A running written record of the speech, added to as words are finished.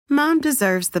Mom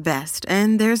deserves the best,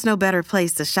 and there's no better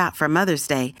place to shop for Mother's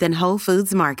Day than Whole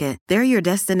Foods Market. They're your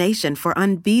destination for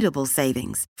unbeatable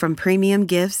savings, from premium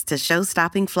gifts to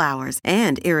show-stopping flowers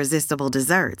and irresistible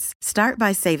desserts. Start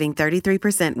by saving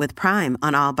 33% with Prime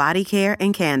on all body care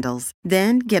and candles.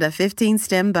 Then get a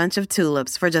 15-stem bunch of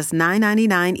tulips for just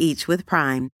 $9.99 each with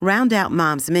Prime. Round out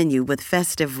Mom's menu with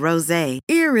festive rosé,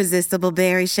 irresistible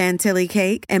berry chantilly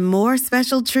cake, and more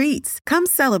special treats. Come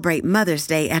celebrate Mother's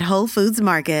Day at Whole Foods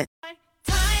Market.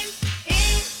 Time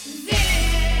is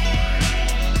there.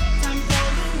 Time for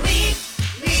the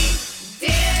weekly dish.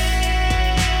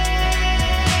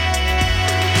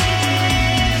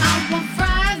 I want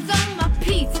fries on my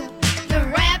pizza, the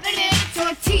rabbit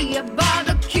tortilla,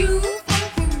 barbecue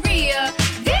from Korea.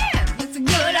 Damn, that's a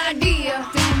good idea.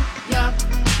 Yuck,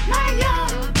 my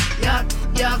yuck, yuck,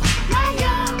 yuck, my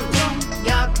yuck,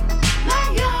 yuck, my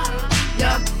yuck,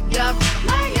 yuck, yuck,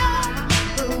 my yuck.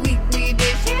 The weekly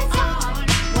dish is on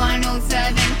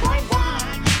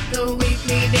 107.1. The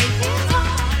weekly dish is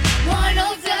on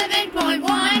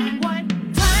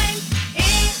 107.1. Time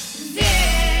is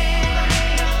there.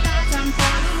 Time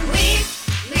for the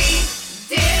weekly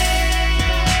dish.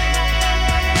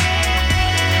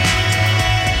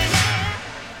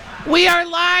 We are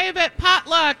live at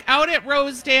Potluck out at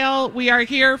Rosedale. We are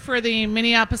here for the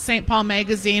Minneapolis St. Paul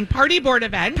Magazine Party Board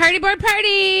event. Party board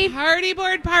party. Party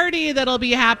Board party that'll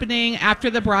be happening after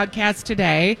the broadcast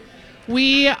today.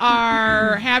 We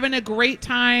are having a great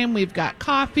time. We've got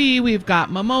coffee. We've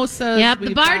got mimosas. Yep, the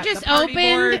we've bar got just the party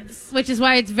opened, boards. which is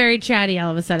why it's very chatty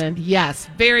all of a sudden. Yes,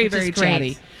 very, Which is very great.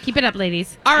 chatty. Keep it up,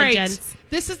 ladies. All and right. gents.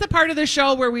 This is the part of the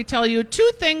show where we tell you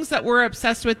 2 things that we're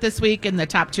obsessed with this week in the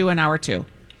top 2 in hour 2.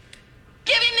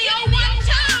 Give him the old 1,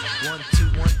 2. 1,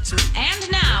 2, 1, 2.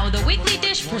 And now the weekly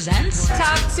dish presents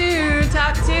Top two.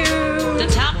 the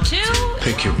top 2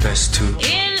 Pick your best 2.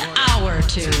 in hour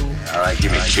 2. All right,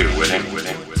 give me 2 with him.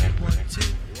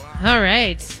 All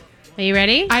right. Are you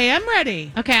ready? I am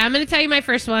ready. Okay, I'm going to tell you my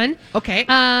first one. Okay.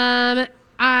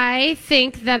 I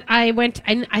think that I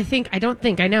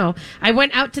know. I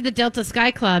went out to the Delta Sky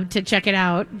Club to check it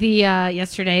out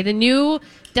yesterday. The new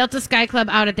Delta Sky Club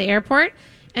out at the airport.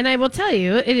 And I will tell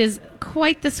you, it is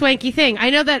quite the swanky thing. I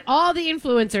know that all the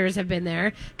influencers have been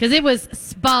there because it was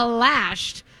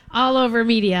splashed all over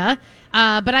media.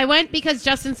 But I went because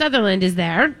Justin Sutherland is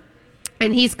there.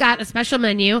 And he's got a special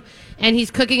menu, and he's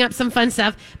cooking up some fun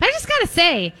stuff. But I just got to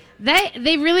say,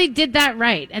 they really did that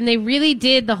right. And they really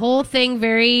did the whole thing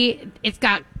it's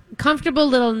got comfortable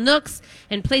little nooks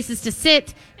and places to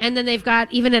sit. And then they've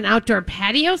got even an outdoor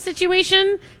patio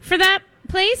situation for that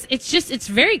place. It's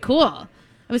very cool.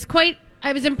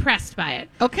 I was impressed by it.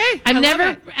 Okay. I'm I love never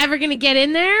it. ever going to get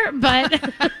in there, but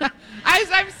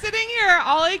As I'm sitting here,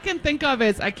 all I can think of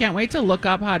is I can't wait to look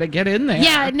up how to get in there.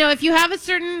 yeah, no, if you have a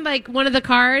certain, like, one of the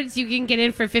cards, you can get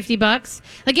in for $50.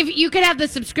 Like, if you could have the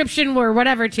subscription or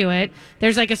whatever to it,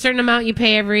 there's, like, a certain amount you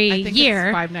pay every I think year.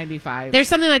 it's $5.95. There's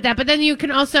something like that. But then you can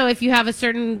also, if you have a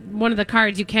certain one of the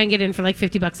cards, you can get in for, like,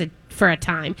 $50 for a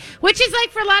time. Which is,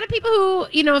 like, for a lot of people who,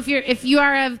 you know, if you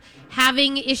are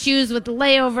having issues with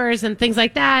layovers and things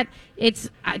like that, it's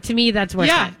to me that's worth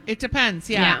Yeah, it. it depends.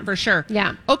 Yeah, for sure.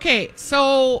 Yeah. Okay,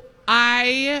 so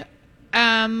I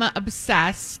am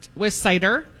obsessed with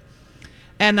cider,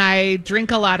 and I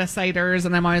drink a lot of ciders,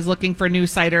 and I'm always looking for new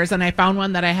ciders, and I found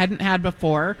one that I hadn't had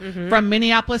before from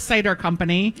Minneapolis Cider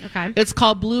Company. Okay. It's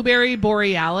called Blueberry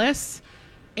Borealis,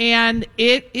 and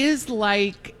it is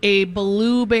like a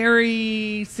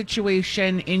blueberry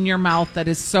situation in your mouth that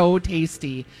is so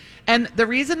tasty. And the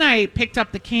reason I picked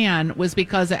up the can was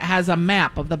because it has a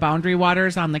map of the Boundary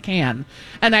Waters on the can.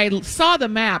 And I saw the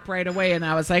map right away, and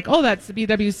I was like, oh, that's the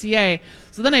BWCA.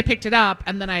 So then I picked it up,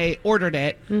 and then I ordered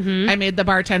it. I made the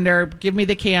bartender give me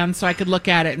the can so I could look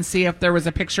at it and see if there was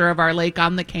a picture of our lake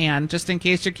on the can, just in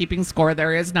case you're keeping score.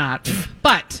 There is not.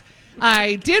 But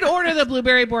I did order the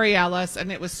Blueberry Borealis,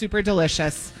 and it was super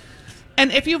delicious.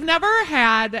 And if you've never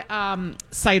had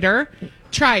cider,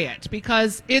 try it,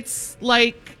 because it's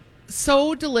like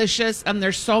so delicious, and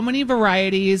there's so many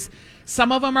varieties.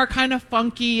 Some of them are kind of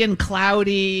funky and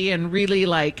cloudy and really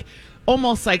like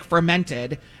almost like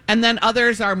fermented, and then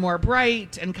others are more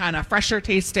bright and kind of fresher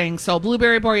tasting. So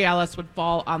Blueberry Borealis would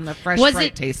fall on the fresh,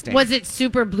 bright tasting. Was it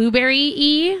super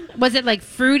blueberry-y? Was it like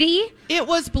fruity? It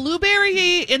was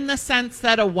blueberry in the sense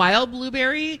that a wild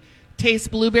blueberry tastes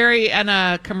blueberry and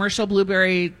a commercial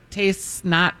blueberry tastes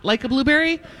not like a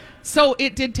blueberry. So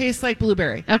it did taste like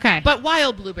blueberry. Okay. But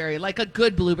wild blueberry, like a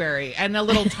good blueberry, and a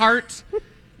little tart.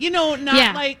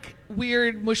 Not like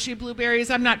weird mushy blueberries.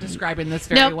 I'm not describing this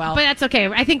very well. But that's okay.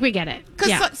 I think we get it.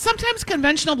 Because sometimes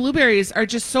conventional blueberries are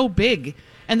just so big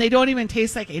and they don't even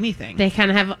taste like anything. They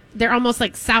kind of they're almost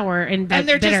like sour and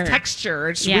they're bitter. just texture.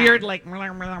 It's Yeah. weird, like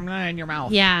in your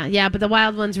mouth. Yeah, but the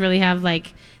wild ones really have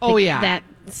like that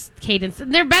cadence.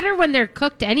 And they're better when they're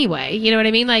cooked anyway. You know what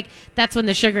I mean? Like that's when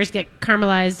the sugars get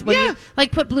caramelized. When you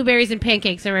like put blueberries in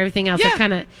pancakes or everything else, it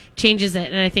kind of changes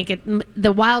it. And I think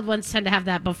the wild ones tend to have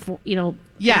that before,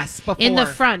 before. in the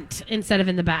front instead of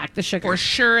in the back. The sugar For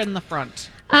sure in the front.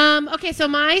 Okay, so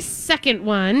my second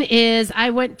one is I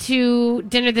went to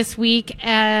dinner this week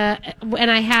and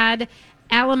I had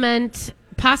Aliment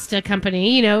Pasta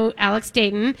Company, Alex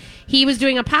Dayton. He was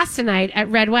doing a pasta night at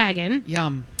Red Wagon.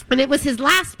 Yum. And it was his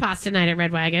last pasta night at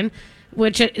Red Wagon,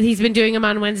 which he's been doing them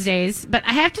on Wednesdays. But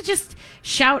I have to just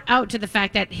shout out to the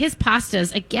fact that his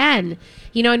pastas, again,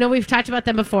 I know we've talked about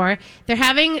them before. They're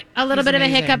having a little bit of a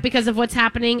hiccup because of what's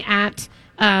happening at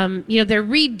they're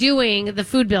redoing the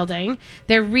food building.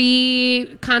 They're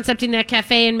reconcepting that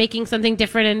cafe and making something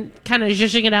different and kind of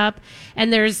zhuzhing it up.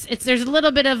 And there's a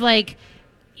little bit of like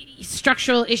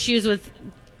structural issues with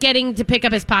getting to pick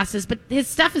up his pastas, but his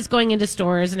stuff is going into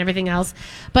stores and everything else.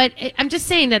 But I'm just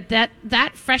saying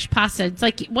that fresh pasta, it's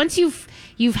like once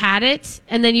you've had it,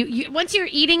 and then you once you're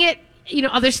eating it,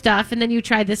 other stuff, and then you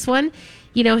try this one.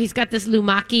 He's got this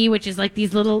lumaki, which is like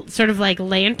these little sort of like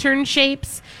lantern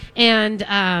shapes, and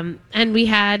we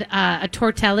had a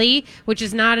tortelli, which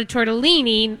is not a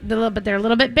tortellini, but they're a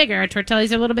little bit bigger.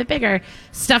 Tortellis are a little bit bigger.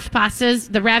 Stuffed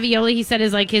pastas, the ravioli, he said,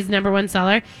 is like his number one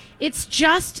seller. It's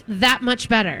just that much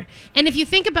better. And if you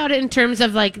think about it in terms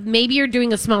of like maybe you're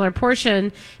doing a smaller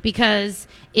portion because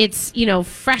it's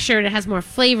fresher and it has more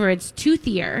flavor, it's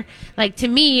toothier. Like to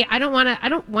me, I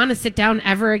don't want to sit down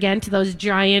ever again to those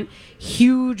giant,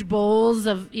 huge bowls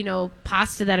of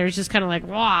pasta that are just kind of like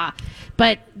raw.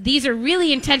 But these are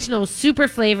really intentional, super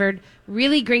flavored,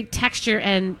 really great texture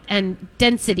and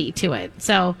density to it.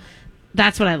 So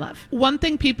that's what I love. One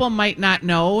thing people might not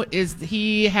know is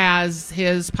he has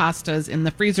his pastas in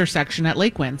the freezer section at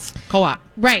Lake Winds Co-op.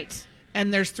 Right.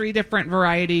 And there's 3 different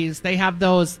varieties. They have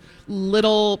those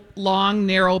little, long,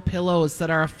 narrow pillows that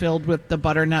are filled with the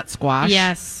butternut squash.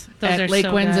 Yes. Those at are Lake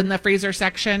so Winds good. in the freezer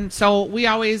section. So we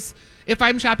always, if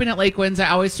I'm shopping at Lake Winds, I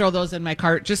always throw those in my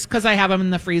cart just because I have them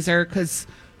in the freezer because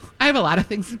I have a lot of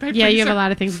things in my freezer. Yeah, you have a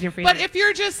lot of things in your freezer. But if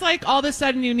you're just like all of a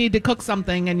sudden you need to cook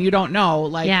something and you don't know,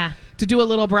 like to do a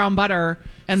little brown butter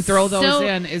and throw those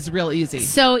in is real easy.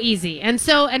 So easy. And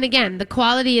again, the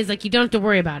quality is like you don't have to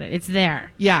worry about it. It's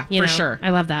there. Yeah, for sure.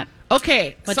 I love that.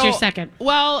 Okay. What's your second?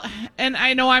 Well, and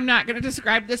I know I'm not going to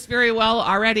describe this very well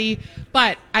already,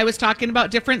 but I was talking about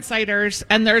different ciders,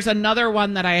 and there's another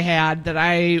one that I had that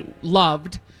I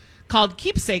loved called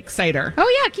Keepsake Cider.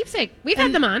 Oh, yeah, Keepsake. We've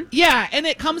had them on. Yeah, and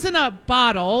it comes in a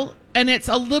bottle, and it's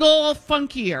a little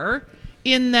funkier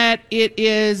in that it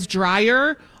is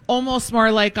drier, almost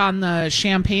more like on the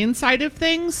champagne side of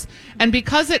things. And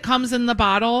because it comes in the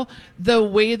bottle, the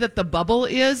way that the bubble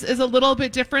is a little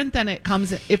bit different than it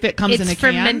comes if it comes in a can. It's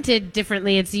fermented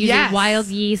differently. It's using wild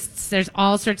yeasts. There's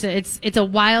all sorts of it's a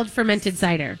wild fermented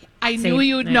cider. I knew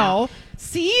you'd know.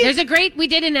 See? There's we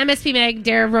did an MSP Mag,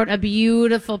 Dara wrote a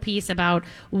beautiful piece about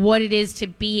what it is to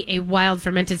be a wild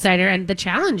fermented cider and the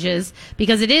challenges,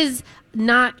 because it is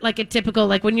not like a typical,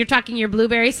 like when you're talking your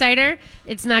blueberry cider,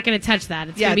 it's not going to touch that.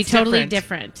 It's going to be totally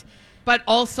different. But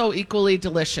also equally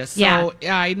delicious. So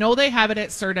I know they have it at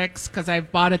Surdyk's because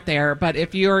I've bought it there. But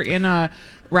if you're in a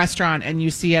restaurant and you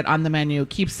see it on the menu,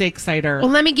 Keepsake Cider. Well,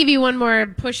 let me give you one more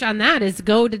push on that is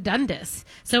go to Dundas.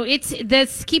 So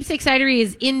this Keepsake Cidery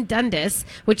is in Dundas,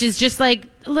 which is just like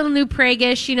a little New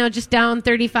Prague-ish, just down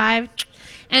 35.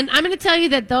 And I'm going to tell you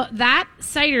that that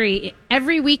cidery,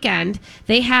 every weekend,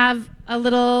 they have a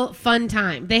little fun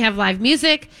time. They have live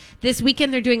music. This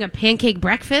weekend, they're doing a pancake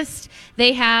breakfast.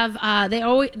 They have,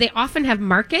 they often have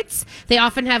markets. They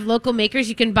often have local makers.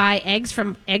 You can buy eggs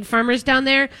from egg farmers down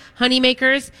there, honey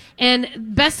makers. And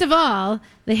best of all,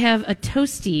 they have a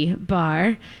toasty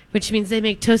bar, which means they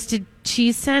make toasted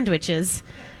cheese sandwiches.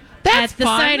 That's at the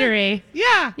fun. cidery.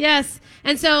 Yeah. Yes.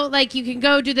 And so, like, you can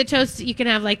go do the toast. You can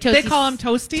have, like, toasties. They call them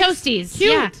toasties? Toasties.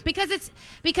 Cute. Yeah.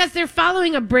 Because they're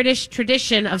following a British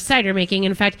tradition of cider making.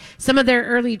 In fact, some of their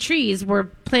early trees were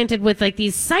planted with, like,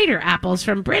 these cider apples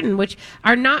from Britain, which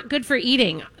are not good for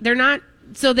eating. They're not,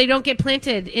 so they don't get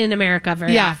planted in America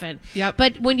very often. Yep.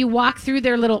 But when you walk through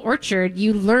their little orchard,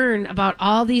 you learn about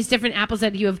all these different apples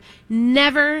that you have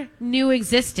never knew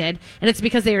existed. And it's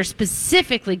because they are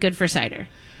specifically good for cider.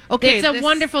 Okay, it's a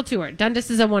wonderful tour.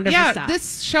 Dundas is a wonderful stop.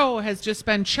 This show has just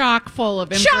been chock full of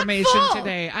information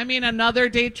today. I mean, another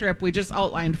day trip we just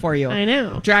outlined for you. I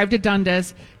know. Drive to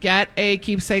Dundas, get a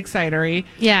Keepsake Cidery.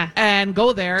 Yeah. And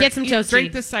go there. Get some toasty.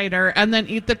 Drink the cider, and then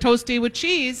eat the toasty with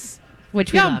cheese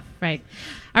which we Yum. love. Right.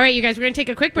 All right, you guys, we're going to take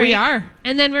a quick break. We are.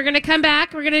 And then we're going to come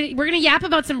back. We're going to yap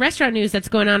about some restaurant news that's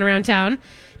going on around town.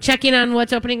 Check in on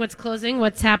what's opening, what's closing,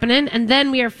 what's happening. And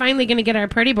then we are finally going to get our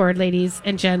party board, ladies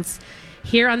and gents,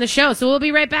 here on the show. So we'll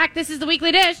be right back. This is the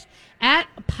Weekly Dish at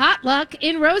Potluck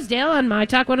in Rosedale on My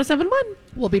Talk 107.1.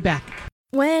 We'll be back.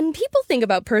 When people think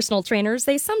about personal trainers,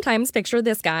 they sometimes picture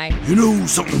this guy. You know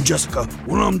something, Jessica?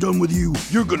 When I'm done with you,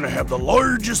 you're gonna have the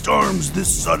largest arms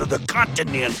this side of the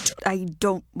continent. I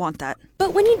don't want that.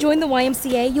 But when you join the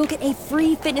YMCA, you'll get a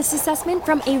free fitness assessment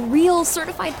from a real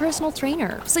certified personal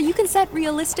trainer. So you can set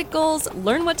realistic goals,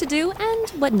 learn what to do, and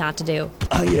what not to do.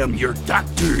 I am your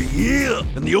doctor, yeah.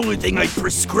 And the only thing I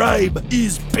prescribe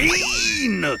is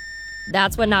pain.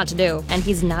 That's what not to do. And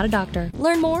he's not a doctor.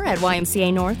 Learn more at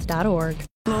ymcanorth.org.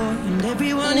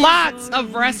 Lots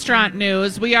of restaurant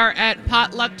news. We are at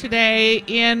Potluck today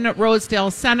in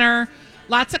Rosedale Center.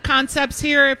 Lots of concepts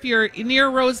here. If you're near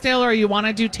Rosedale or you want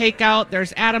to do takeout,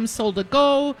 there's Adam's Soul to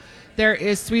Go. There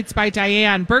is Sweets by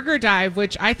Diane, Burger Dive,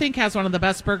 which I think has one of the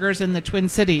best burgers in the Twin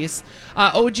Cities.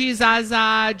 OG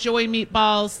Zaza, Joey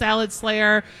Meatballs, Salad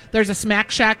Slayer. There's a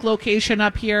Smack Shack location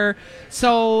up here.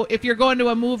 So if you're going to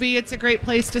a movie, it's a great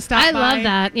place to stop by. I love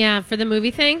that. Yeah, for the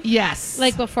movie thing. Yes.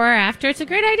 Like before or after. It's a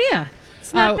great idea.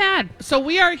 It's not bad. So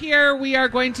we are here. We are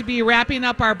going to be wrapping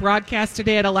up our broadcast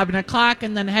today at 11 o'clock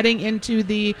and then heading into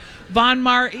the Von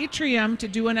Mar Atrium to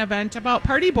do an event about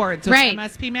party boards with Right.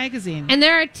 MSP Magazine. And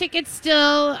there are tickets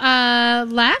still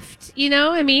left. You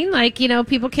know, I mean, like, you know,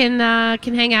 people can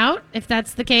hang out if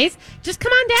that's the case. Just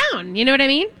come on down. You know what I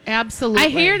mean? Absolutely. I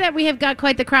hear that we have got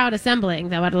quite the crowd assembling,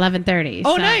 though, at 11:30.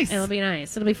 Oh, so nice. It'll be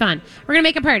nice. It'll be fun. We're going to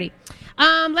make a party.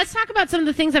 Let's talk about some of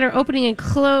the things that are opening and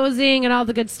closing and all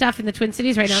the good stuff in the Twin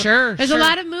Cities right now. Sure, There's sure. a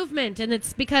lot of movement, and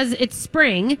it's because it's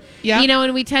spring. Yep. You know,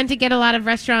 and we tend to get a lot of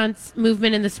restaurants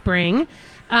movement in the spring.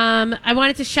 I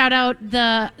wanted to shout out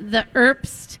the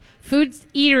Erbst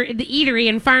the eatery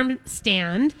and farm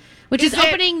stand, which is Is it-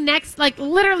 opening next, like,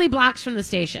 literally blocks from the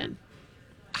station.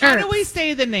 How do Erbst. we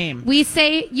say the name?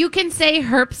 You can say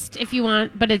Herbst if you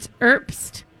want, but it's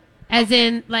Erbst. As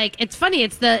in, like, it's funny.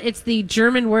 It's the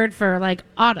German word for, like,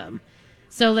 autumn.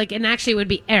 So, like, and actually it would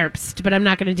be Erbst, but I'm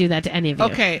not going to do that to any of you.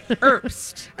 Okay,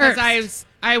 Erbst. Because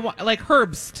I like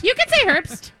Herbst. You can say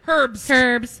Herbst. Herbst.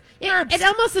 Herbs. Herbst. It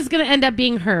almost is going to end up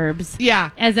being Herbs.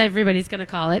 Yeah. As everybody's going to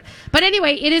call it. But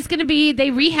anyway, it is going to be, they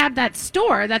rehabbed that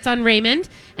store that's on Raymond,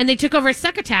 and they took over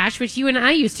Succotash, which you and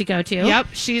I used to go to. Yep,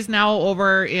 she's now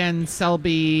over in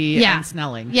Selby and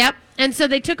Snelling. Yep. And so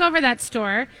they took over that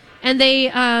store, and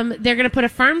they're going to put a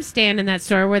farm stand in that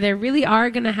store where they really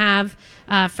are going to have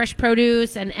fresh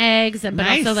produce and eggs, but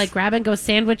Nice. also like grab and go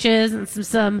sandwiches and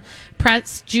some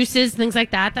pressed juices, things like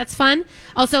that. That's fun.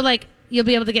 Also, like, you'll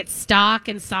be able to get stock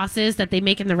and sauces that they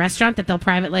make in the restaurant that they'll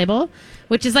private label,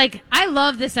 which is like, I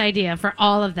love this idea for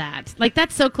all of that. Like,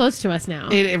 that's so close to us now.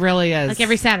 It really is. Like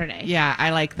every Saturday. Yeah,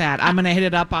 I like that. I'm going to hit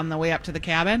it up on the way up to the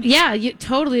cabin. Yeah, you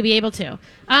totally be able to.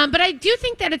 But I do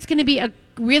think that it's going to be a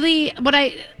really, what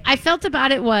I felt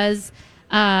about it was,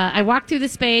 I walked through the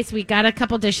space, we got a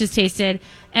couple dishes tasted,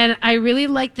 and I really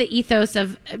liked the ethos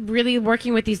of really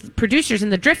working with these producers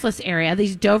in the Driftless area,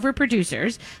 these Dover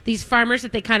producers, these farmers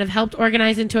that they kind of helped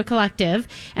organize into a collective,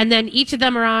 and then each of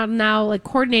them are all now like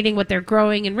coordinating what they're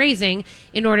growing and raising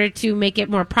in order to make it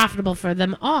more profitable for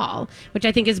them all, which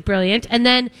I think is brilliant. And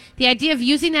then the idea of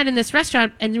using that in this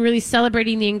restaurant and really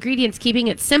celebrating the ingredients, keeping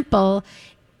it simple.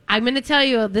 I'm going to tell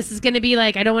you, this is going to be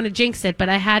like, I don't want to jinx it, but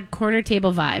I had corner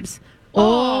table vibes.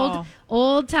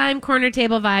 Old time corner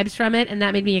table vibes from it, and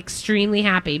that made me extremely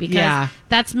happy because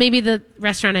that's maybe the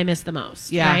restaurant I miss the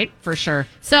most. Yeah, right? for sure.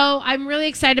 So I'm really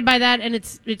excited by that, and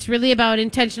it's really about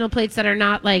intentional plates that are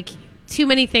not like too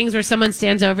many things where someone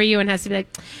stands over you and has to be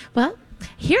like, well,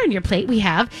 here on your plate we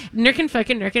have nurkin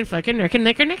fucking nurkin fucking nurkin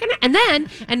nurkin nurkin, and then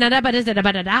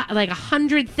like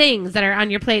 100 things that are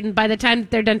on your plate, and by the time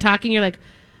they're done talking, you're like,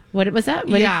 what was that?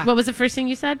 What was the first thing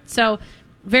you said? So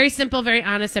very simple, very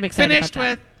honest. I'm excited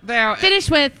about that. Finished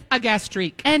with a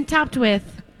gastrique and topped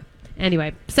with.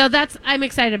 Anyway, so I'm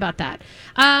excited about that.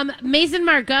 Maison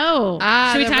Margot.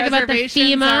 Should we talk about the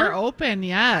FEMA? Are open,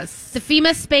 yes. The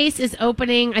FEMA space is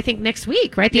opening, I think, next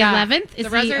week, right? The 11th is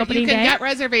the opening You can day. get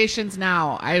reservations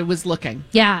now. I was looking.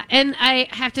 Yeah, and I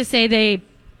have to say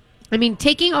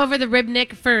taking over the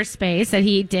Ribnick Fur space that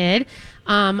he did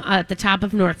at the top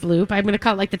of North Loop. I'm going to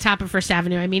call it like the top of First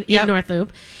Avenue. In North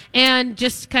Loop. And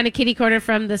just kind of kitty corner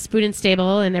from the Spoon and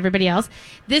Stable and everybody else.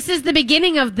 This is the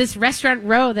beginning of this restaurant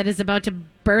row that is about to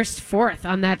burst forth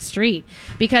on that street.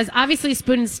 Because obviously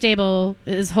Spoon and Stable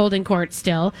is holding court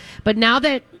still. But now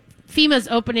that FEMA's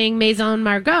opening Maison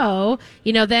Margot,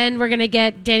 then we're going to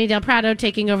get Danny Del Prado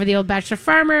taking over the Old Bachelor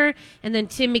Farmer, and then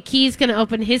Tim McKee's going to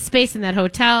open his space in that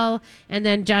hotel, and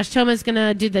then Josh Thomas going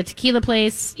to do the tequila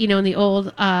place, in the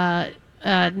old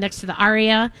next to the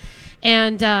Aria,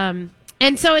 and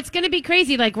so it's going to be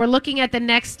crazy. Like, we're looking at the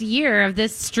next year of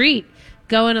this street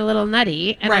going a little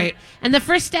nutty, and right. And the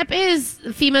first step is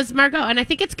FEMA's Margot, and I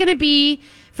think it's going to be,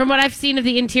 from what I've seen of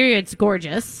the interior, it's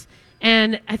gorgeous.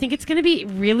 And I think it's going to be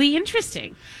really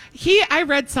interesting. I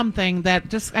read something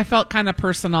that I felt kind of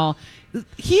personal.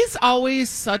 He's always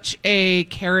such a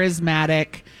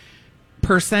charismatic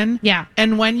person. Yeah.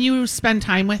 And when you spend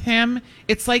time with him,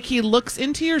 it's like he looks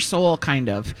into your soul, kind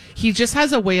of. He just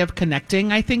has a way of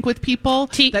connecting, I think, with people.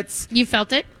 You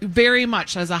felt it? Very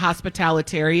much as a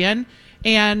hospitalitarian.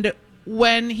 And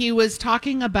when he was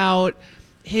talking about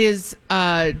his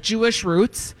Jewish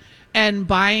roots and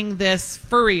buying this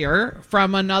furrier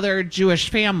from another Jewish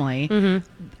family,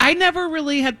 I never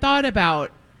really had thought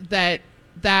about that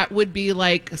would be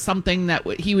like something that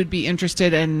he would be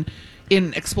interested in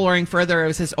exploring further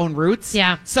as his own roots.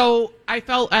 Yeah. So I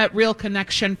felt a real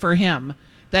connection for him,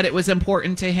 that it was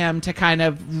important to him to kind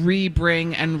of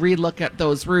re-bring and re-look at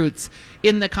those roots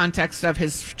in the context of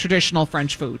his traditional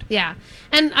French food. Yeah.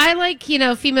 And I like,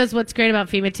 FEMA's, what's great about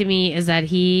FEMA to me is that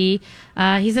he's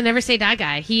a never say die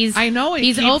guy. He's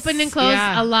opened and closed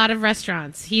a lot of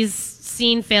restaurants. He's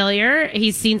seen failure.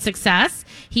 He's seen success.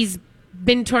 He's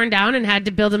been torn down and had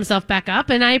to build himself back up,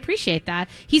 and I appreciate that.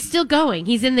 He's still going.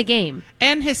 He's in the game.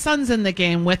 And his son's in the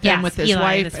game with him, with his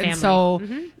Eli wife. and And so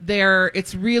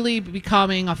it's really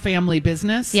becoming a family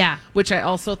business, which I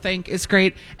also think is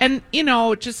great. And,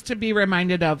 just to be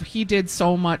reminded of, he did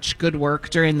so much good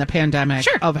work during the pandemic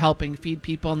of helping feed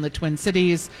people in the Twin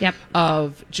Cities,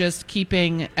 of just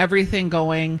keeping everything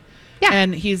going. Yeah.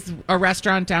 And he's a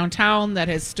restaurant downtown that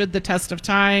has stood the test of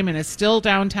time and is still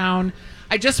downtown.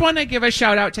 I just want to give a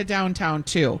shout out to downtown,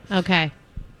 too. Okay.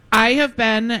 I have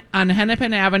been on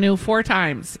Hennepin Avenue 4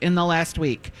 times in the last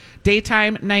week.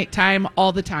 Daytime, nighttime,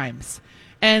 all the times.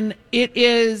 And it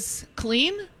is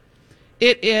clean.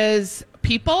 It is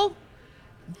people.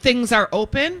 Things are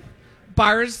open.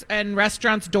 Bars and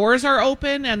restaurants' doors are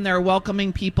open, and they're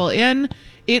welcoming people in.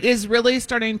 It is really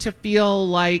starting to feel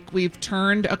like we've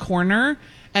turned a corner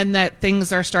and that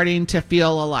things are starting to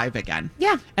feel alive again.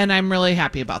 Yeah. And I'm really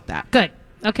happy about that. Good.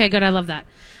 Okay, good. I love that.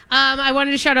 I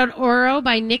wanted to shout out Oro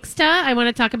by Nixta. I want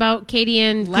to talk about Katie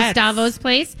and Gustavo's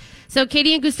place. So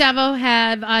Katie and Gustavo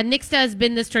have, Nixta has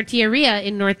been this tortilleria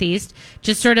in Northeast,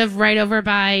 just sort of right over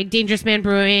by Dangerous Man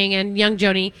Brewing and Young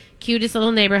Joni, cutest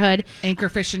little neighborhood. Anchor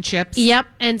Fish and Chips. Yep.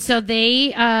 And so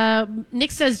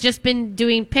Nixta's just been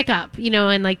doing pickup,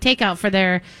 and like takeout for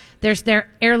their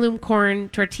heirloom corn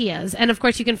tortillas. And of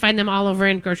course you can find them all over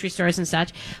in grocery stores and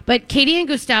such. But Katie and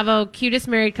Gustavo, cutest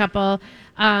married couple,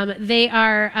 they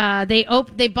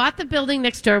bought the building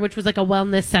next door, which was like a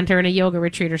wellness center and a yoga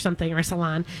retreat or something, or a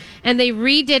salon. And they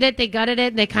redid it, they gutted it,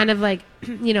 and they kind of like,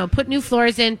 put new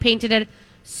floors in, painted it.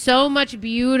 So much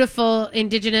beautiful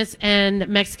indigenous and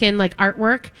Mexican like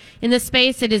artwork in this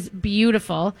space. It is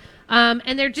beautiful. And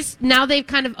now they've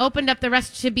kind of opened up the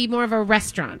rest to be more of a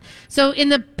restaurant. So in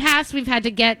the past, we've had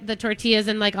to get the tortillas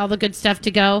and like all the good stuff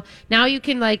to go. Now you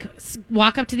can like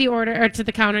walk up to the order or to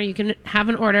the counter. You can have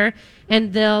an order,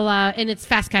 and and it's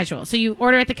fast casual. So you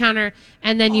order at the counter,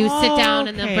 and then you sit down,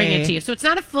 and they'll bring it to you. So it's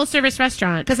not a full service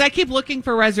restaurant. Because I keep looking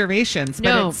for reservations,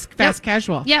 but it's fast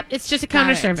casual. Yep, it's just a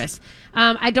counter service.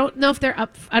 I don't know if they're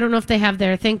up. I don't know if they have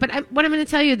their thing. But what I'm going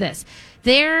to tell you this: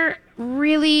 they're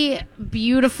really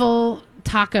beautiful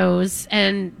tacos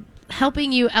and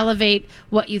helping you elevate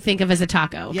what you think of as a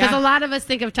taco. Because a lot of us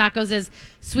think of tacos as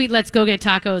sweet, let's go get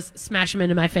tacos, smash them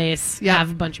into my face, have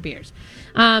a bunch of beers.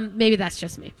 Maybe that's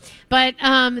just me. But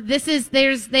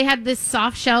they had this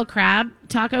soft shell crab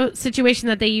taco situation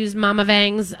that they used Mama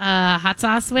Vang's hot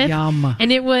sauce with. Yum.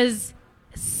 And it was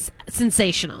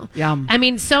sensational. Yum. I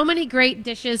mean, so many great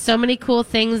dishes, so many cool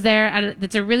things there. And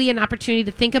it's really an opportunity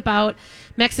to think about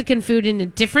Mexican food in a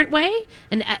different way,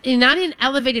 and not in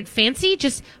elevated fancy,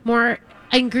 just more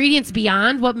ingredients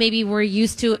beyond what maybe we're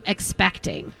used to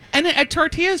expecting. And a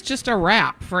tortilla is just a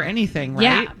wrap for anything, right?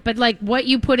 Yeah, but like what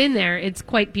you put in there, it's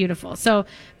quite beautiful. So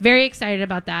very excited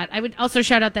about that. I would also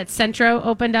shout out that Centro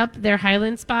opened up their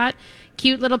Highland spot.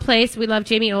 Cute little place. We love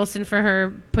Jamie Olsen for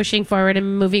her pushing forward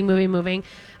and moving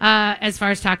as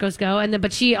far as tacos go.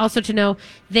 But she also to know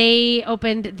they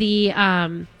opened the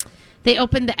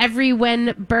Every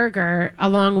When Burger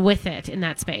along with it in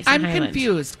that space. I'm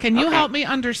confused. Can you help me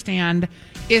understand?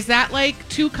 Is that like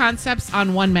two concepts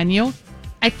on one menu?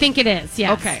 I think it is,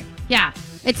 yes. Okay. Yeah.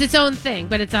 It's its own thing,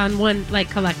 but it's on one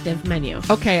collective menu.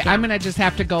 Okay, I'm gonna just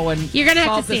have to go and You're gonna have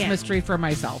solve to see this it. mystery for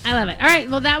myself. I love it. All right,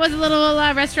 well, that was a little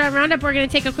restaurant roundup. We're going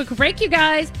to take a quick break, you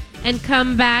guys, and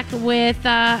come back with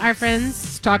our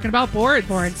friends Talking about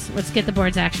boards. Let's get the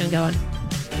boards action going.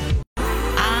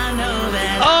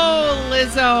 Oh,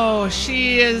 Lizzo.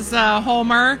 She is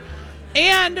Homer.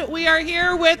 And we are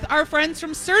here with our friends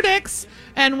from Surdix.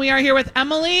 And we are here with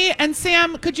Emily and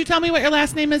Sam. Could you tell me what your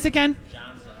last name is again?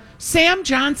 Sam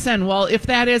Johnson. Well, if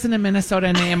that isn't a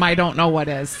Minnesota name, I don't know what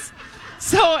is.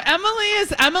 So Emily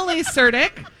is Emily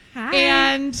Surdick. Hi.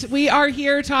 And we are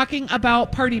here talking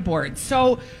about party boards.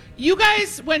 So you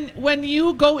guys, when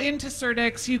you go into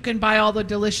Surdix, you can buy all the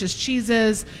delicious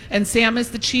cheeses, and Sam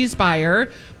is the cheese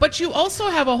buyer. But you also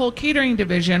have a whole catering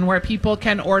division where people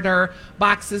can order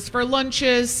boxes for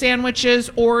lunches, sandwiches,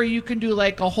 or you can do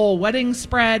like a whole wedding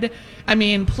spread. I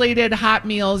mean, plated hot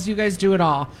meals. You guys do it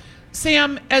all.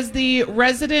 Sam, as the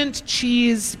resident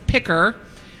cheese picker,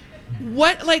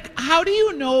 how do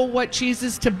you know what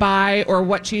cheeses to buy or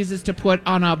what cheeses to put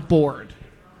on a board?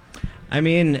 I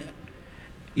mean,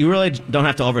 you really don't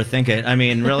have to overthink it. I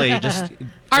mean, really, just...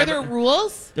 Are there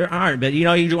rules? There aren't, but, you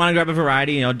want to grab a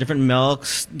variety, different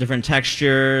milks, different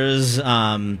textures. You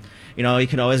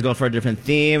can always go for a different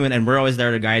theme, and we're always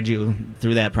there to guide you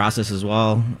through that process as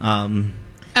well.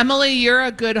 Emily, you're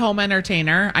a good home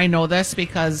entertainer. I know this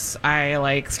because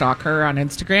I stalk her on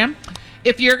Instagram.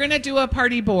 If you're going to do a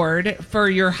party board for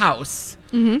your house,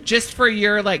 just for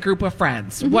your group of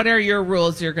friends, what are your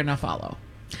rules you're going to follow?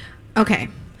 Okay.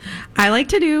 I like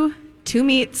to do 2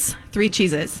 meats, 3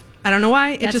 cheeses. I don't know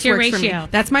why. It That's just your works ratio. for me.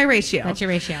 That's my ratio. That's your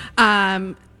ratio.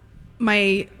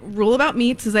 My rule about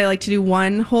meats is I like to do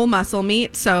 1 whole muscle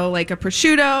meat. So like a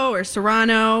prosciutto or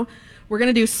serrano. We're going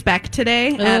to do speck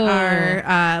today at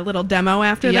our little demo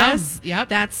after Yum. this. Yep.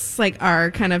 That's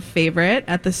our kind of favorite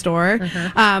at the store.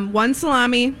 1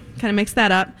 salami, kind of mix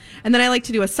that up. And then I like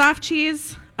to do a soft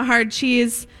cheese, a hard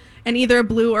cheese, and either a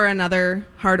blue or another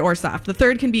hard or soft. The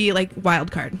third can be wild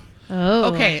card.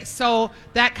 Oh. Okay, so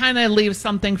that kind of leaves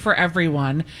something for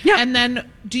everyone. Yeah. And then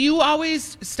do you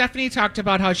always, Stephanie talked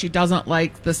about how she doesn't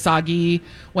like the soggy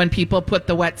when people put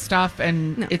the wet stuff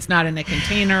and it's not in a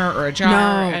container or a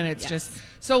jar and it's just,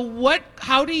 so what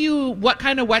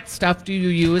kind of wet stuff do you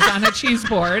use on a cheese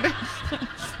board?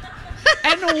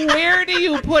 And where do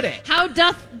you put it? How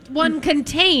doth one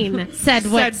contain said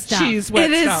wet stuff? Cheese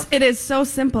wet stuff. It is so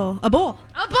simple. A bowl.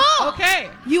 A bowl. Okay.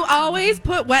 You always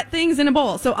put wet things in a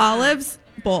bowl. So olives,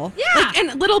 bowl. Yeah.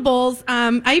 And little bowls.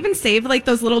 I even save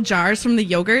those little jars from the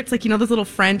yogurts, those little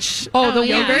French the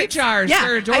yeah. yogurt jars. Yeah,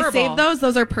 They're adorable. I save those.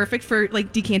 Those are perfect for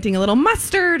decanting a little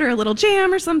mustard or a little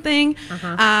jam or something.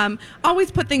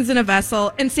 Always put things in a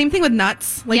vessel. And same thing with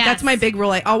nuts. Yes. That's my big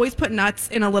rule. I always put nuts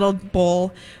in a little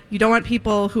bowl. You don't want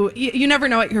people who you never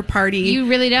know at your party. You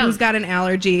really don't. Who's got an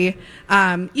allergy?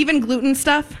 Even gluten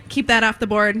stuff. Keep that off the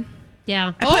board.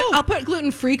 Yeah. I'll put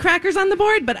gluten-free crackers on the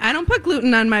board, but I don't put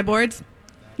gluten on my boards.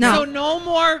 No. So no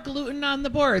more gluten on the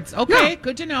boards. Okay, No.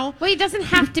 good to know. Well, it doesn't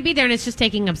have to be there, and it's just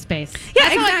taking up space. Yeah,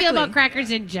 That's how I feel exactly. about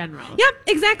crackers in general. Yep,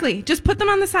 exactly. Just put them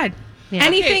on the side. Yeah.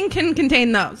 Anything can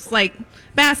contain those, like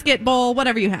basket, bowl,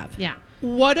 whatever you have. Yeah.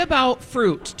 What about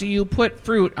fruit? Do you put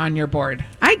fruit on your board?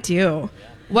 I do.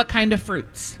 What kind of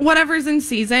fruits? Whatever's in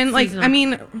season.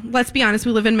 Seasonal. Let's be honest,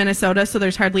 we live in Minnesota, so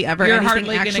there's hardly ever You're anything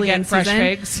hardly gonna actually get in fresh season.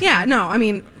 figs? Yeah, no,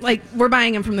 we're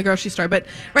buying them from the grocery store, but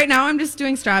right now I'm just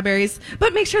doing strawberries,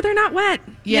 but make sure they're not wet.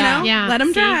 Yeah. Yeah. Let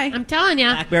them See? dry. I'm telling you.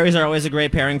 Blackberries are always a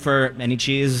great pairing for any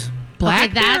cheese.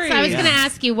 Blackberries. I was going to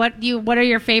ask you what are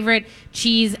your favorite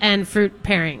cheese and fruit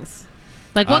pairings?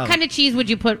 What kind of cheese would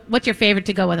you put? What's your favorite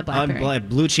to go with a blackberry?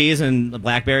 Blue cheese and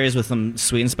blackberries with some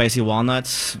sweet and spicy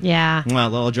walnuts. Yeah. A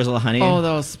little drizzle of honey. Oh,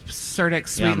 those Surdix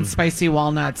sweet Yum. and spicy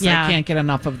walnuts. Yeah. I can't get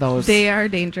enough of those. They are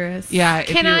dangerous. Yeah. if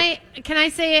Can I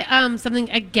say something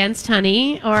against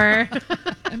honey or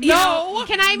No.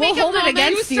 Can I make We'll hold a it moment?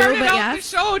 against You you, started but out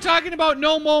yes. the show talking about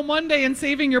No Mow Monday and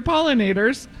saving your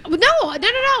pollinators.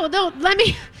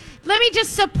 No. Let me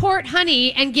just support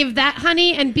honey and give that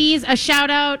honey and bees a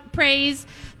shout out, praise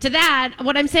to that.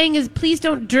 What I'm saying is please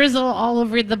don't drizzle all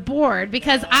over the board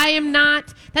because I am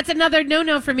not. That's another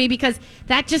no for me because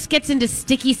that just gets into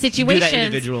sticky situations. Do that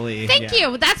individually. Thank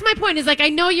you. That's my point. Is I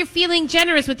know you're feeling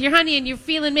generous with your honey and you're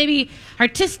feeling maybe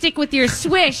artistic with your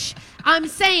swish. I'm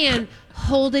saying.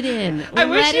 Hold it in. I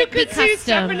wish Let you it be could see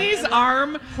custom. Stephani's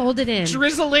arm Hold it in.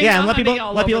 drizzling. Yeah, and the let people honey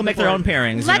all let people over make the their own board.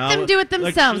 pairings. Let them do it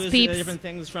themselves, choose, peeps. different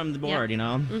things from the board,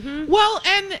 Well,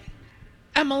 and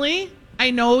Emily, I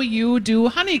know you do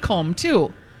honeycomb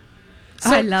too.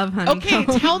 I love honeycomb.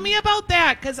 Okay, tell me about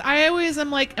that, because I always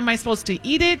am like, am I supposed to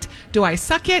eat it? Do I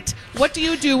suck it? What do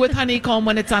you do with honeycomb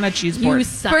when it's on a cheese board?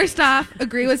 First off,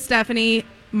 agree with Stephanie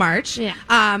March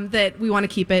that we want to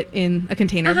keep it in a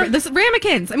container. Uh-huh. This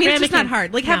ramekins. I mean, it's just not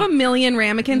hard. Like, have a million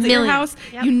ramekins at your house.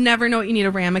 Yep. You never know what you need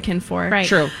a ramekin for. Right.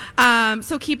 True.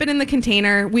 So keep it in the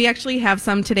container. We actually have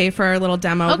some today for our little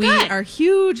demo. Oh, we good. are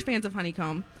huge fans of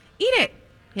honeycomb. Eat it.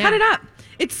 Yeah. Cut it up.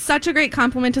 It's such a great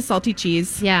compliment to salty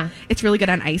cheese. Yeah. It's really good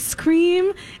on ice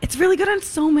cream. It's really good on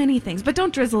so many things, but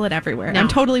don't drizzle it everywhere. No. I'm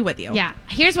totally with you. Yeah.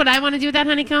 Here's what I want to do with that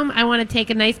honeycomb. I want to take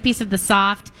a nice piece of the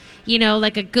soft,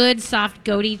 like a good soft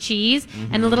goaty cheese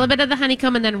and a little bit of the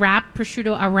honeycomb and then wrap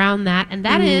prosciutto around that. And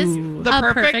that is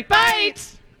the perfect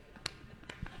bite.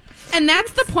 And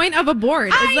that's the point of a board,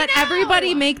 is I that know.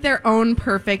 everybody make their own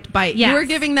perfect bite. Yes. You're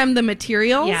giving them the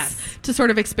materials to sort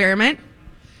of experiment.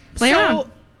 Play around.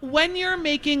 When you're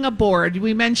making a board,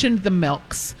 we mentioned the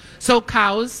milks. So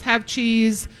cows have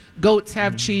cheese, goats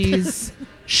have cheese,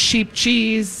 sheep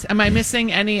cheese. Am I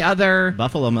missing any other?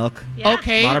 Buffalo milk. Yeah.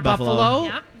 Okay, A lot of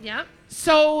buffalo. Yep.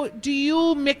 So do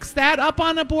you mix that up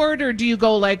on a board, or do you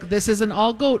go like, this is an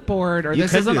all goat board, or You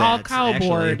this could is an do all that, cow actually.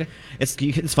 board?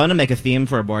 It's fun to make a theme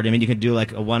for a board. I mean, you could do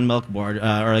like a one milk board,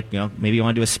 or like, maybe you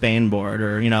want to do a Spain board,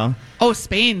 or Oh,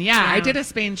 Spain. Yeah, I did a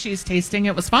Spain cheese tasting.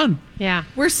 It was fun. Yeah.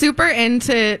 We're super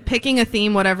into picking a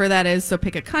theme, whatever that is. So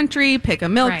pick a country, pick a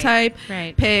milk type,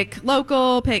 pick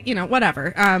local, pick,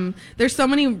 whatever. There's so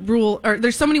many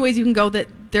there's so many ways you can go that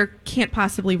there can't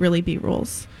possibly really be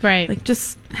rules. Right. Like,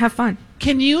 just have fun.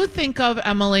 Can you think of,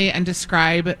 Emily, and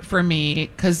describe for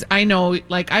me, because I know,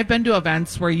 like, I've been to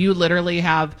events where you literally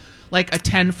have like a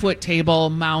 10-foot table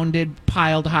mounded,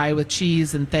 piled high with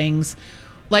cheese and things.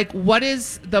 Like, what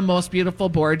is the most beautiful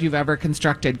board you've ever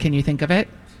constructed? Can you think of it?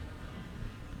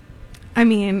 I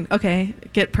mean, okay,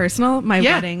 get personal. My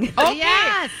wedding. Okay.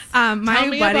 Yes. My Tell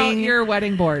me wedding. about your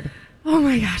wedding board. Oh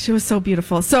my gosh, it was so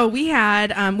beautiful. So we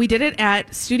had, we did it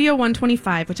at Studio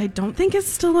 125, which I don't think is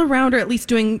still around, or at least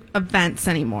doing events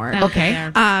anymore.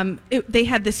 Okay. They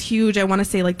had this huge, I want to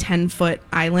say like 10-foot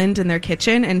island in their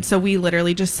kitchen. And so we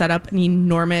literally just set up an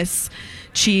enormous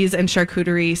cheese and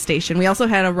charcuterie station. We also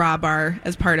had a raw bar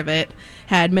as part of it.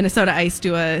 Had Minnesota Ice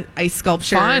do a ice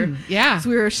sculpture. Fun, yeah.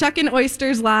 So we were shucking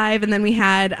oysters live, and then we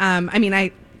had,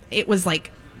 it was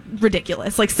like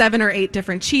ridiculous, like 7 or 8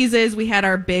 different cheeses. We had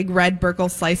our big red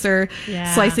Burkle slicer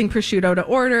slicing prosciutto to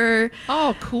order.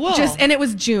 Oh, cool. And it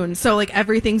was June, so like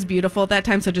everything's beautiful at that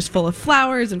time, so just full of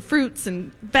flowers and fruits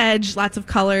and veg, lots of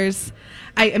colors.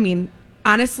 I mean,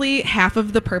 honestly, half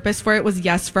of the purpose for it was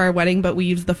for our wedding, but we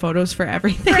used the photos for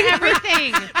everything. For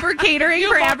everything. For catering,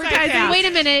 for advertising. Wait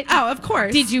a minute. Oh, of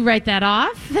course. Did you write that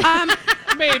off?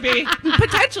 Maybe.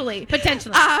 Potentially.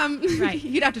 Right.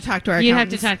 You'd have to talk to our You have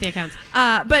to accountants. talk to the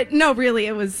accounts. But no, really,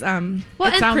 it was and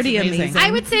pretty amazing.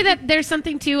 I would say that there's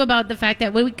something too about the fact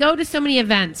that when we go to so many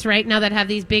events right now that have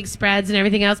these big spreads and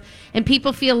everything else, and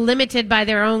people feel limited by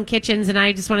their own kitchens, and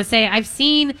I just want to say I've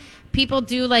seen people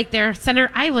do like their center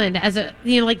island as a,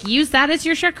 like use that as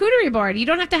your charcuterie board. You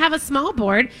don't have to have a small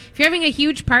board. If you're having a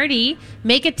huge party,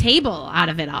 make a table out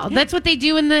of it all. Yeah. That's what they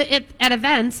do at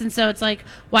events. And so it's like,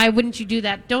 why wouldn't you do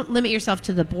that? Don't limit yourself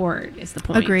to the board is the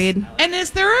point. Agreed. And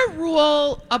is there a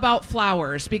rule about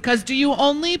flowers? Because do you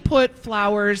only put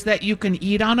flowers that you can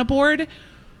eat on a board?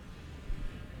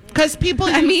 Because people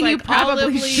use you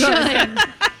probably should.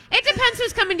 It depends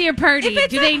who's coming to your party. If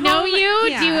it's Do they at know home, you?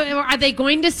 yeah. Are they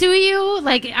going to sue you?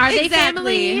 Like, are they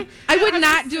family? I would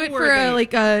not do it for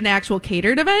an actual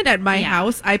catered event at my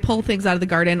house. I pull things out of the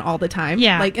garden all the time.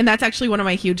 Yeah. And that's actually one of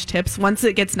my huge tips. Once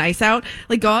it gets nice out,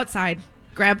 go outside,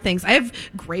 grab things. I have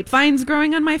grapevines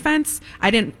growing on my fence. I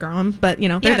didn't grow them, but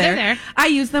they're there. I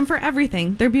use them for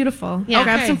everything. They're beautiful. Yeah.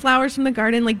 Grab some flowers from the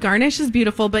garden. Garnish is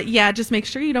beautiful, but just make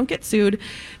sure you don't get sued.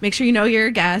 Make sure you know your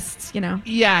guests.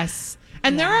 Yes.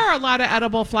 And there are a lot of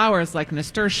edible flowers like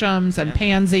nasturtiums and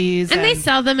pansies. And they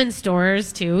sell them in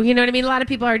stores too. You know what I mean? A lot of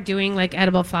people are doing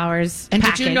edible flowers. And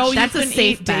packaged. did you know that's you a can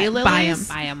safe eat bet. daylilies?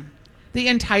 Buy them. The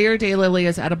entire daylily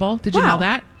is edible. Did you know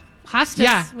that? Hostas.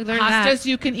 Yeah. We learned Hostas that.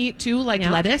 you can eat too, like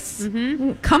lettuce.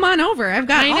 Mm-hmm. Come on over. I've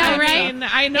got all that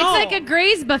stuff. I know. It's like a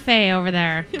Gray's buffet over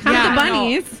there. Come to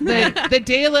bunnies. The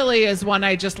daylily is one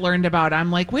I just learned about.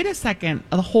 I'm like, wait a second.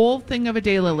 The whole thing of a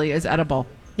daylily is edible.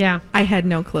 Yeah. I had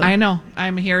no clue. I know.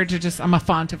 I'm here to I'm a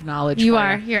font of knowledge. You for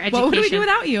are. you. Your education. What would we do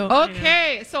without you?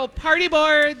 Okay, so party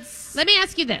boards. Let me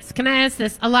ask you this. Can I ask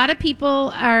this? A lot of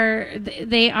people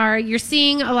you're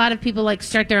seeing a lot of people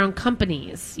start their own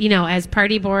companies, as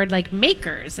party board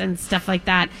makers and stuff like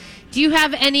that. Do you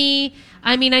have any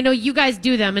I mean, I know you guys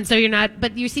do them, and so you're not,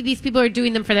 but you see these people are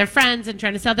doing them for their friends and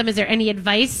trying to sell them. Is there any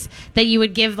advice that you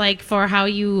would give, like, for how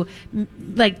you,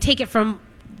 like, take it from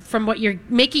what you're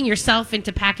making yourself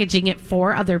into packaging it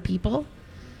for other people?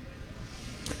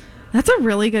 That's a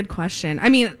really good question. I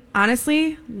mean,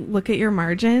 honestly, look at your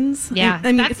margins. Yeah.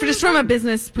 I mean, just from a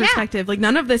business perspective, like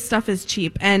none of this stuff is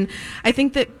cheap. And I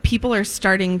think that people are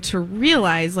starting to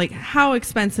realize like how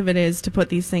expensive it is to put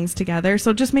these things together.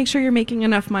 So just make sure you're making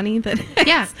enough money that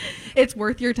it's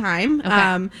worth your time.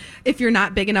 Okay. If you're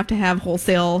not big enough to have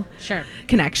wholesale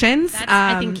connections. That's,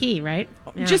 I think, key, right?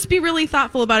 Yeah. Just be really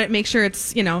thoughtful about it. Make sure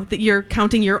it's, that you're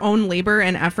counting your own labor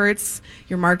and efforts,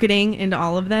 your marketing into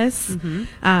all of this.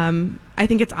 Mm-hmm. I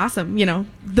think it's awesome.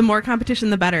 The more competition,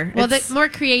 the better. Well, the more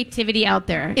creativity out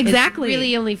there. Exactly. It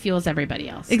really only fuels everybody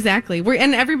else. Exactly.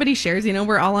 And everybody shares,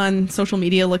 we're all on social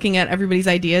media looking at everybody's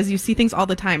ideas. You see things all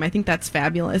the time. I think that's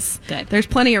fabulous. Good. There's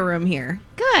plenty of room here.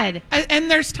 Good. And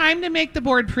there's time to make the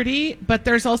board pretty, but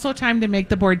there's also time to make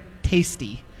the board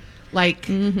tasty. Like,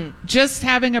 just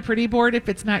having a pretty board, if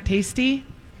it's not tasty,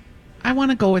 I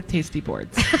want to go with tasty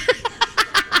boards.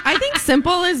 I think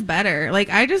simple is better. Like,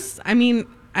 I don't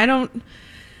know.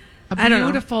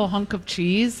 Beautiful hunk of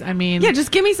cheese. I mean, yeah,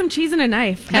 just give me some cheese and a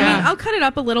knife. Yeah. I mean, I'll cut it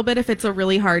up a little bit if it's a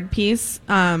really hard piece.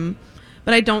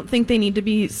 But I don't think they need to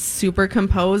be super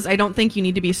composed. I don't think you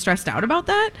need to be stressed out about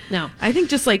that. No. I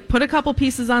think just like put a couple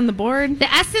pieces on the board.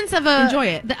 The essence of enjoy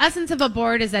it. The essence of a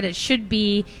board is that it should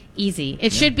be easy.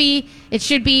 It should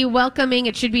be welcoming.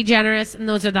 It should be generous, and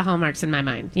those are the hallmarks in my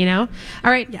mind. All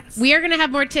right. Yes. We are going to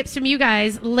have more tips from you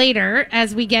guys later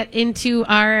as we get into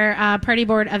our party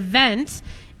board event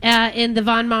in the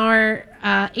Von Maur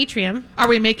atrium. Are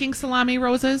we making salami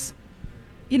roses?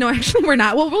 Actually, we're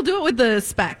not. Well, we'll do it with the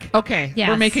spec. Okay. Yes.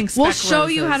 We're making spec We'll show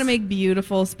roses. you how to make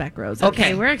beautiful spec roses.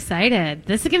 Okay, we're excited.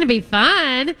 This is going to be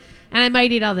fun. And I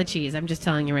might eat all the cheese. I'm just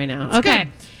telling you right now. That's okay.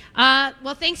 good.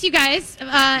 Well, thanks, you guys.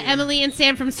 Emily and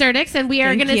Sam from Surdix. And we are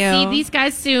Thank going to you. see these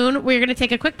guys soon. We're going to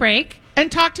take a quick break. And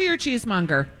talk to your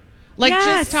cheesemonger. Like,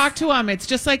 Yes. just talk to them. It's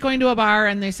just like going to a bar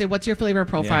and they say, what's your flavor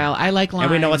profile? I like lime.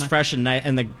 And we know what's fresh and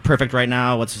the perfect right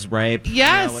now, what's ripe.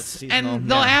 Yes. What's seasonal.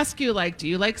 And they'll ask you, like, do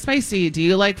you like spicy? Do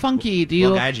you like funky? Do you...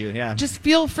 We'll guide you, yeah. Just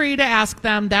feel free to ask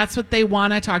them. That's what they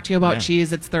want to talk to you about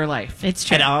cheese. It's their life. It's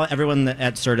true. And everyone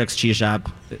at Surdix Cheese Shop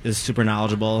is super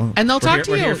knowledgeable. And they'll talk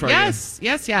to we're you. here for Yes,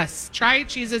 yes, yes. Try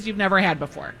cheeses you've never had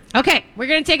before. Okay, we're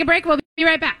going to take a break. We'll be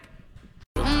right back.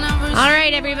 All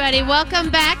right, everybody, welcome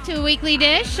back to Weekly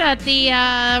Dish. We're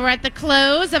at the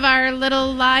close of our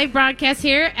little live broadcast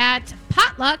here at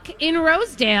Potluck in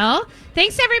Rosedale.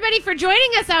 Thanks, everybody, for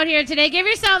joining us out here today. Give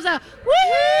yourselves a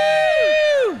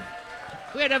woohoo!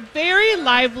 We had a very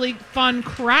lively, fun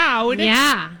crowd.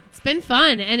 Yeah, it's been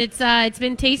fun, and it's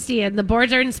been tasty, and the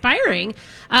boards are inspiring.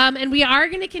 And we are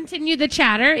going to continue the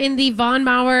chatter in the Von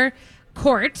Maur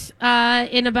Court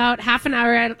in about half an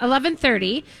hour at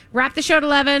 11:30. Wrap the show at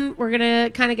 11. We're gonna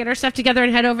kind of get our stuff together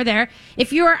and head over there.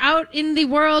 If you are out in the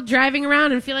world driving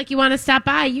around and feel like you want to stop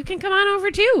by, you can come on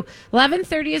over too.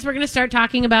 11:30 is we're gonna start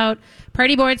talking about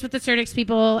party boards with the Surdix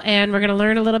people, and we're gonna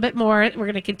learn a little bit more. We're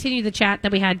gonna continue the chat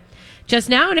that we had just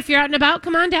now, and if you're out and about,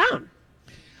 come on down.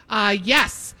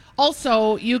 Yes.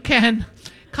 Also, you can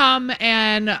come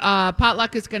and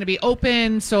Potluck is going to be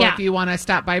open. So if you want to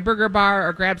stop by Burger Bar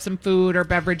or grab some food or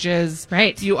beverages,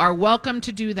 you are welcome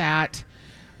to do that.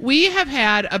 We have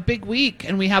had a big week,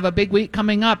 and we have a big week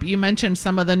coming up. You mentioned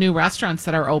some of the new restaurants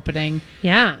that are opening.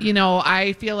 Yeah.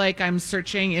 I feel like I'm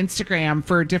searching Instagram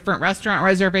for different restaurant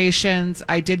reservations.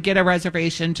 I did get a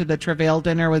reservation to the Travail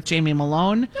dinner with Jamie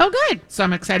Malone. Oh, good. So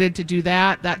I'm excited to do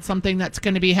that. That's something that's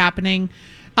going to be happening.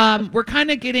 We're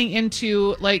kind of getting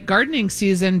into like gardening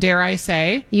season, dare I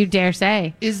say. You dare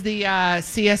say. Is the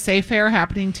CSA fair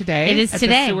happening today? It is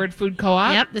today. The Seward Food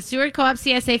Co-op? Yep, the Seward Co-op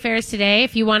CSA fair is today.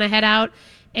 If you want to head out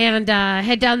and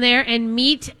head down there and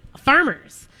meet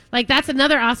farmers. Like, that's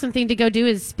another awesome thing to go do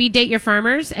is speed date your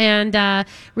farmers and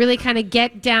really kind of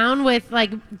get down with,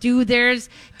 like, do their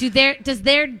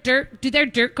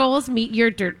dirt goals meet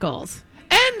your dirt goals?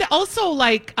 And also,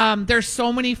 like, there's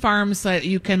so many farms that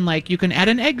you can add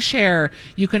an egg share,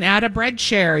 you can add a bread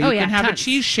share, you can have a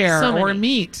cheese share or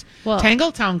meat. Well,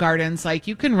 Tangletown Gardens, like,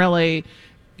 you can really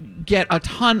get a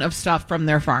ton of stuff from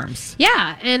their farms.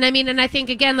 Yeah, and I think,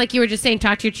 again, like you were just saying,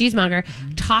 talk to your cheesemonger.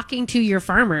 Talking to your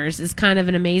farmers is kind of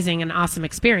an amazing and awesome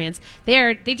experience.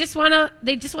 They just want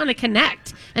to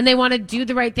connect, and they want to do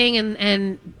the right thing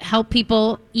and help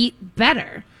people eat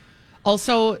better.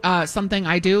 Also, something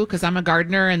I do because I'm a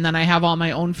gardener and then I have all my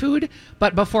own food.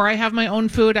 But before I have my own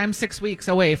food, I'm 6 weeks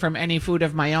away from any food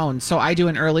of my own. So I do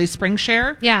an early spring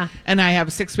share. Yeah. And I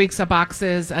have 6 weeks of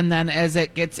boxes. And then as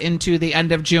it gets into the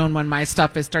end of June when my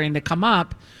stuff is starting to come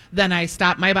up, then I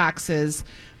stop my boxes.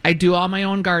 I do all my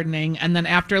own gardening. And then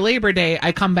after Labor Day,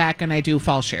 I come back and I do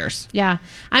fall shares. Yeah.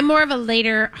 I'm more of a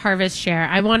later harvest share.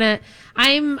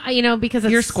 Because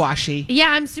You're squashy. Yeah,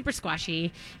 I'm super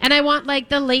squashy. And I want like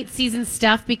the late season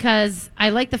stuff because I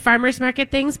like the farmer's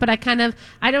market things, but I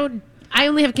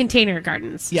only have container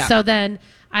gardens. Yeah. So then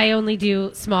I only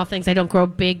do small things. I don't grow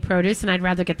big produce, and I'd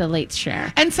rather get the late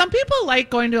share. And some people like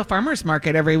going to a farmer's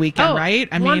market every weekend, right?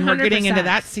 I mean, 100%. we're getting into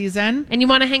that season. And you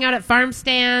want to hang out at farm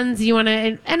stands. You want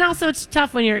to, and also it's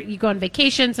tough when you go on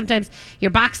vacation. Sometimes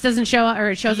your box doesn't show up, or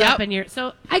it shows up, and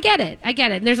so I get it.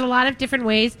 And there's a lot of different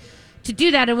ways to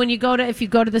do that. And when if you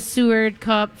go to the Seward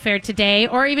Co-op Fair today,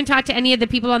 or even talk to any of the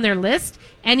people on their list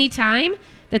anytime,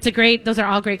 those are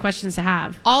all great questions to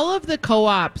have. All of the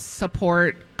co-ops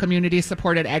support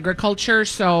community-supported agriculture,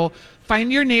 so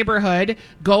find your neighborhood,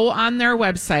 go on their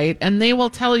website, and they will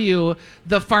tell you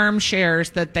the farm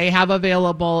shares that they have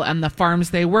available and the farms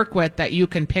they work with that you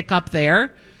can pick up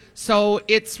there. So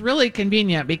it's really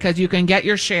convenient because you can get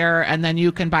your share and then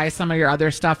you can buy some of your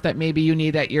other stuff that maybe you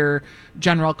need at your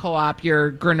general co-op,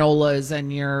 your granolas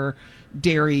and your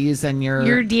dairies and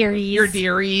your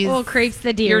dairies. Oh, crepes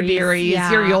the dairies. Your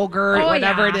dairies, your yogurt,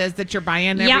 whatever it yeah. is that you're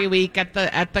buying every week at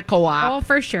the co-op. Oh,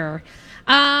 for sure.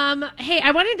 Hey,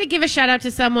 I wanted to give a shout out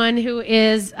to someone who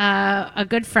is a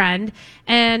good friend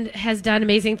and has done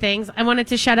amazing things. I wanted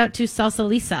to shout out to Salsa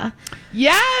Lisa.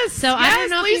 Yes. So I don't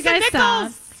know if you guys saw.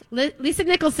 Lisa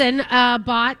Nicholson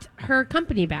bought her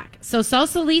company back. So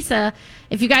Salsa Lisa,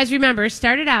 if you guys remember,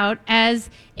 started out as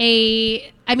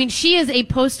she is a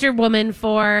poster woman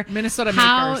for Minnesota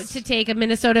how makers. to take a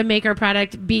Minnesota maker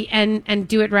product and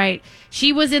do it right.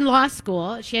 She was in law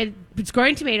school. She was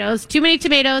growing tomatoes, too many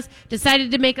tomatoes,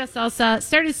 decided to make a salsa,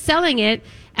 started selling it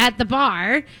at the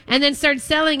bar, and then started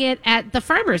selling it at the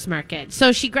farmer's market.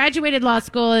 So she graduated law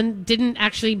school and didn't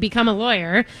actually become a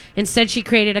lawyer. Instead, she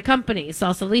created a company,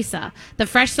 Salsa Lisa, the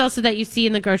fresh salsa that you see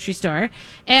in the grocery store.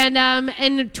 And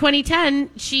in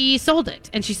 2010, she sold it.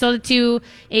 And she sold it to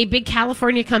a big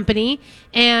California company,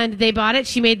 and they bought it.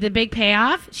 She made the big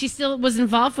payoff. She still was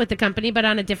involved with the company, but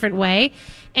on a different way.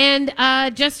 And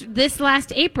just this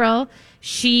last April,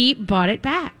 she bought it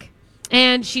back.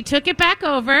 And she took it back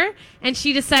over, and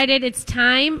she decided it's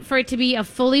time for it to be a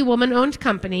fully woman-owned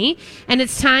company, and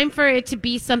it's time for it to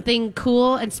be something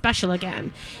cool and special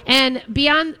again. And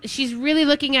she's really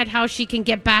looking at how she can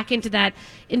get back into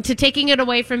taking it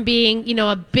away from being,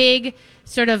 a big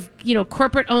sort of,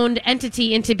 corporate-owned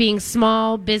entity into being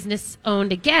small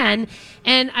business-owned again.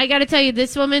 And I got to tell you,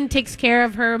 this woman takes care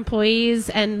of her employees,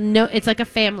 and it's like a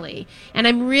family. And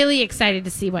I'm really excited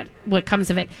to see what comes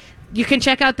of it. You can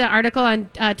check out the article on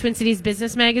Twin Cities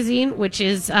Business Magazine, which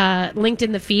is linked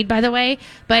in the feed, by the way.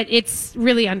 But it's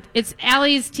really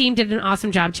Allie's team did an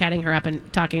awesome job chatting her up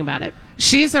and talking about it.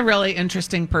 She's a really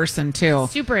interesting person, too.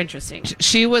 Super interesting.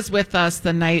 She was with us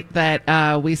the night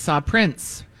that we saw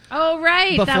Prince. Oh,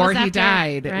 right. Before he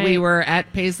died. Right. We were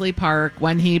at Paisley Park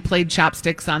when he played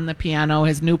chopsticks on the piano,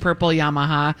 his new purple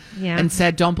Yamaha, and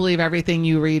said, "Don't believe everything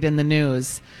you read in the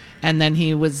news." And then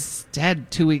he was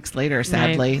dead 2 weeks later,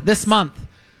 sadly. Right. This month.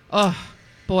 Oh,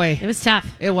 boy. It was tough.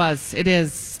 It was. It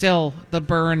is still the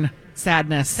burn.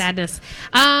 Sadness.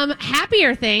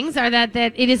 Happier things are that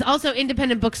it is also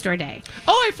Independent Bookstore Day.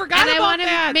 Oh, I forgot about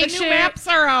that. The new maps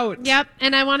are out. Yep.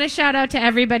 And I want to shout out to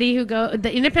everybody who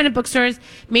the independent bookstores.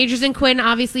 Majors and Quinn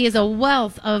obviously is a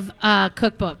wealth of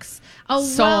cookbooks.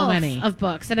 So many of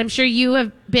books. And I'm sure you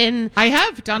have been. I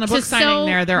have done a book signing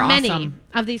there. They're awesome.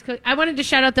 Of these I wanted to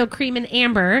shout out, though, Cream and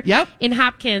Amber in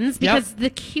Hopkins, because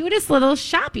the cutest little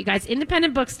shop, you guys.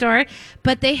 Independent bookstore,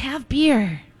 but they have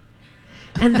beer.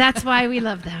 And that's why we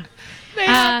love them. They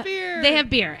have beer. They have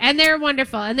beer. And they're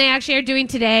wonderful. And they actually are doing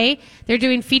today, they're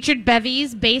doing featured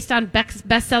bevies based on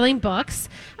best-selling books.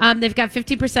 They've got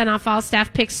 50% off all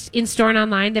staff picks in-store and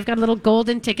online. They've got a little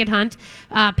golden ticket hunt,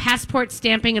 passport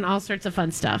stamping, and all sorts of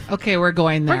fun stuff. Okay, we're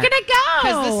going there. We're going to go.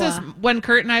 Because this is when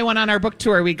Kurt and I went on our book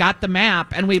tour, we got the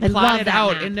map, and we plotted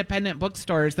out map. Independent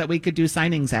bookstores that we could do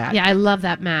signings at. Yeah, I love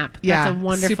that map. Yeah, that's a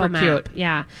wonderful super map. cute.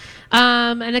 Yeah.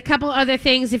 And a couple other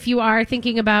things if you are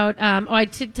thinking about, I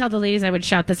did tell the ladies parties, I would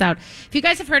shout this out. If you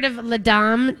guys have heard of La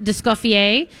Dame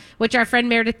d'Escoffier, which our friend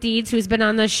Meredith Deeds, who's been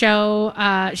on the show,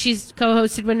 she's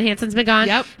co-hosted when Hanson's been gone.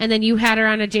 Yep. And then you had her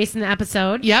on a Jason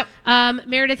episode. Yep.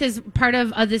 Meredith is part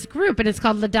of this group, and it's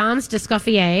called La Dames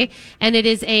d'Escoffier, and it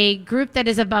is a group that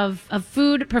is of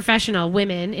food professional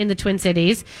women in the Twin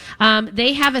Cities.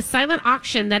 They have a silent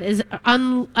auction that is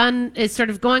is sort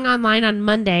of going online on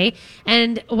Monday,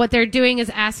 and what they're doing is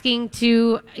asking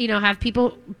to have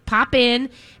people pop in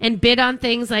and bid on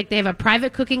things like they have a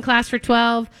private cooking class for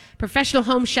 12, professional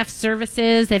home chef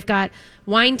services. They've got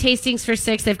wine tastings for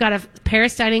 6. They've got a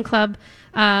Paris Dining Club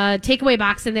takeaway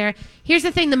box in there. Here's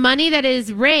the thing. The money that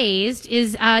is raised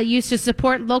is used to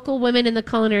support local women in the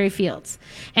culinary fields.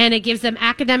 And it gives them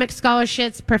academic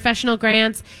scholarships, professional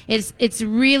grants. It's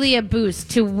really a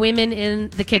boost to women in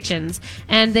the kitchens.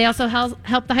 And they also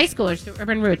help the high schoolers through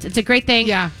Urban Roots. It's a great thing.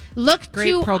 Yeah. Look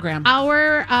Great to program.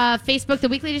 our Facebook, the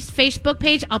Weekly Dish Facebook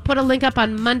page. I'll put a link up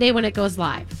on Monday when it goes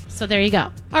live. So there you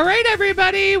go. All right,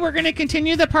 everybody. We're going to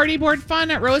continue the party board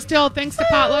fun at Rosedale. Thanks to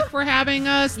Potluck for having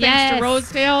us. Yes. Thanks to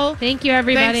Rosedale. Thank you,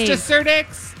 everybody. Thanks to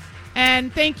Surdix.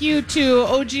 And thank you to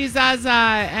OG Zaza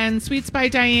and Sweets by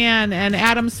Diane and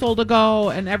Adam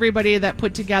Soldago and everybody that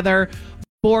put together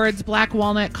Boards Black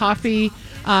Walnut Coffee.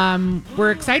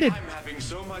 We're excited. I'm having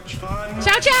so much fun.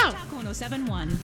 Ciao, ciao. Talk 1071.